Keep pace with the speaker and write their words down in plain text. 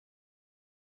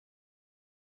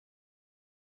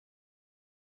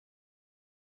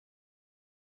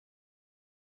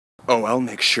Oh, I'll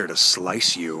make sure to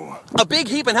slice you. A big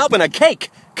heap and helping a cake,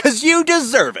 'cause you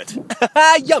deserve it.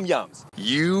 Yum yums.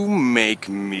 You make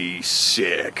me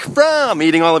sick from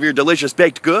eating all of your delicious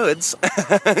baked goods.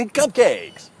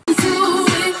 Cupcakes.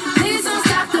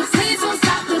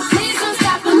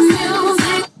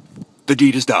 The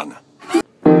deed is done.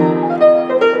 Can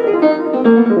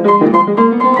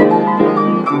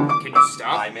you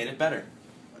stop? I made it better.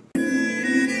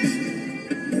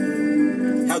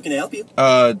 How can I help you?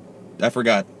 I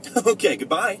forgot. Okay,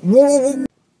 goodbye.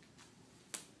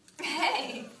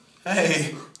 Hey.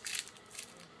 Hey.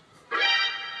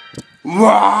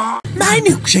 My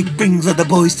milkshake brings other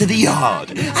boys to the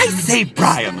yard. I say,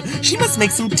 Brian, she must make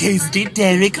some tasty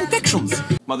dairy confections.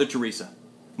 Mother Teresa.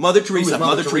 Mother Teresa.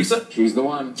 Mother Teresa? She's the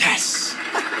one. Yes!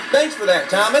 Thanks for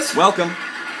that, Thomas. Welcome.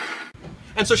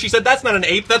 And so she said, that's not an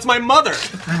ape, that's my mother.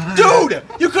 Dude!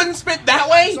 You couldn't spit that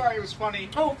way? Sorry, it was funny.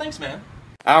 Oh, thanks, man.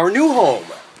 Our new home.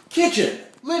 Kitchen,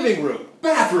 living room,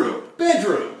 bathroom,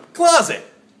 bedroom, closet.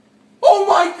 Oh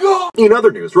my god! In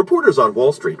other news, reporters on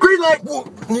Wall Street. Green light!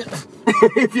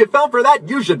 If you fell for that,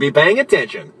 you should be paying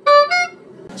attention.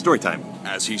 Story time.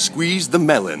 As he squeezed the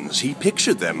melons, he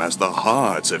pictured them as the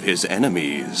hearts of his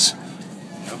enemies.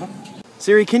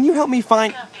 Siri, can you help me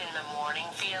find... Up in the morning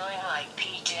feeling like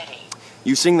P. Diddy.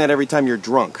 You sing that every time you're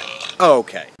drunk.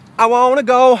 Okay. I wanna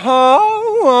go home.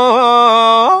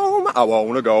 I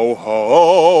wanna go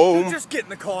home. Just get in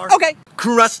the car. Okay.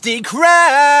 Krusty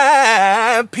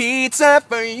Krab pizza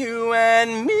for you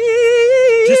and me.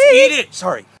 Just eat it.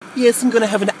 Sorry. Yes, I'm gonna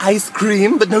have an ice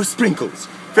cream, but no sprinkles.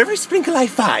 For every sprinkle I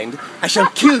find, I shall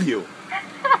kill you.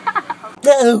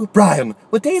 Oh, Brian.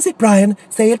 What day is it, Brian?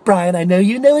 Say it, Brian. I know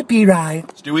you know it, B-Rye.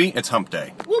 Stewie, it's hump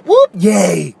day. Whoop, whoop.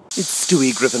 Yay. It's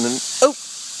Stewie Griffin and... Oh,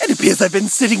 it appears I've been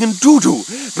sitting in doo-doo.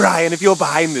 Brian, if you're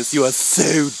behind this, you are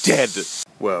so dead.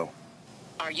 Whoa.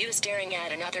 Are you staring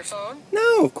at another phone?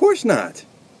 No, of course not.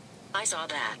 I saw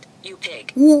that. You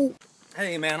pig.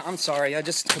 Hey, man, I'm sorry. I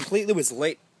just completely was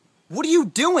late. What are you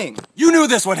doing? You knew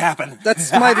this would happen.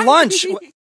 That's my lunch.